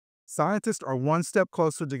Scientists are one step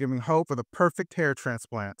closer to giving hope for the perfect hair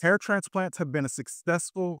transplant. Hair transplants have been a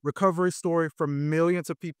successful recovery story for millions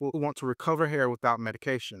of people who want to recover hair without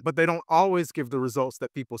medication, but they don't always give the results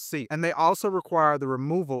that people see. And they also require the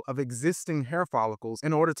removal of existing hair follicles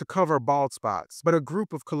in order to cover bald spots. But a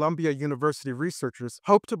group of Columbia University researchers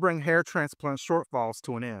hope to bring hair transplant shortfalls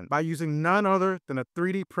to an end by using none other than a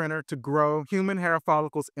 3D printer to grow human hair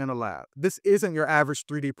follicles in a lab. This isn't your average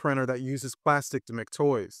 3D printer that uses plastic to make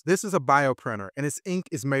toys. This is a bioprinter, and its ink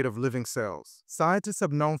is made of living cells. Scientists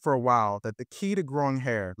have known for a while that the key to growing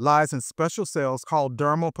hair lies in special cells called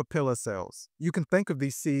dermal papilla cells. You can think of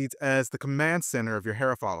these seeds as the command center of your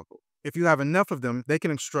hair follicle. If you have enough of them, they can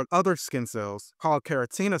instruct other skin cells, called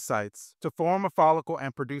keratinocytes, to form a follicle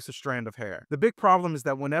and produce a strand of hair. The big problem is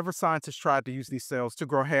that whenever scientists tried to use these cells to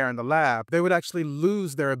grow hair in the lab, they would actually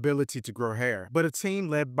lose their ability to grow hair. But a team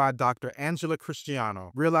led by Dr. Angela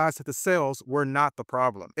Cristiano realized that the cells were not the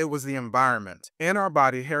problem. It was the environment. In our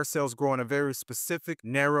body, hair cells grow in a very specific,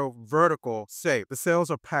 narrow, vertical shape. The cells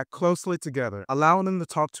are packed closely together, allowing them to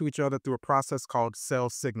talk to each other through a process called cell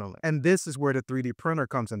signaling. And this is where the 3D printer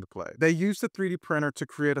comes into play. They used the 3D printer to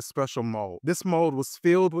create a special mold. This mold was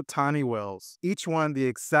filled with tiny wells, each one the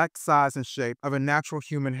exact size and shape of a natural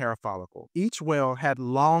human hair follicle. Each well had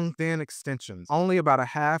long, thin extensions, only about a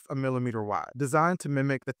half a millimeter wide, designed to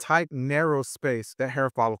mimic the tight, narrow space that hair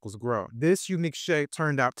follicles grow. This unique shape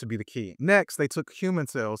turned out to be the key. Next, they took human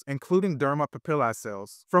cells, including dermal papillae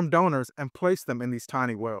cells, from donors and placed them in these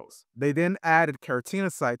tiny wells. They then added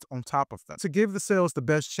keratinocytes on top of them. To give the cells the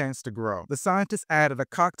best chance to grow, the scientists added a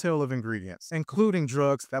cocktail of ingredients, including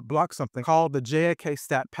drugs that block something called the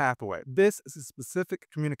JAK-STAT pathway. This is a specific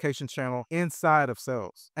communication channel inside of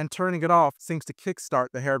cells, and turning it off seems to kickstart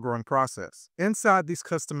the hair growing process. Inside these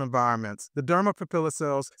custom environments, the dermal papilla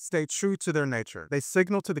cells stay true to their nature. They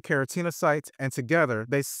signal to the keratinocytes, and together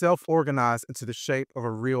they self-organize into the shape of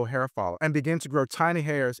a real hair follicle and begin to grow tiny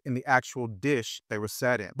hairs in the actual dish they were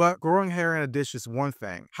set in. But growing hair in a dish is one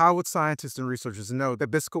thing. How would scientists and researchers know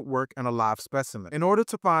that this could work in a live specimen? In order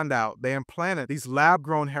to find out, they implanted these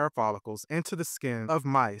lab-grown hair follicles into the skin of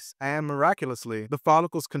mice, and miraculously, the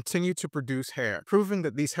follicles continued to produce hair, proving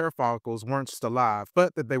that these hair follicles weren't just alive,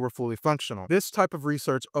 but that they were fully functional. This type of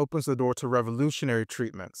research opens the door to revolutionary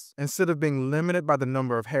treatments. Instead of being limited by the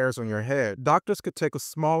number of hairs on your head, doctors could take a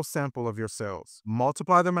small sample of your cells,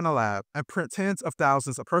 multiply them in a lab, and print tens of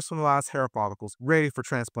thousands of personalized hair follicles ready for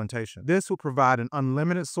transplantation. This will provide an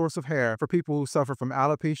unlimited source of hair for people who suffer from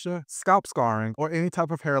alopecia, scalp scarring, or any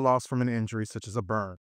type of hair loss from an injury such as a burn.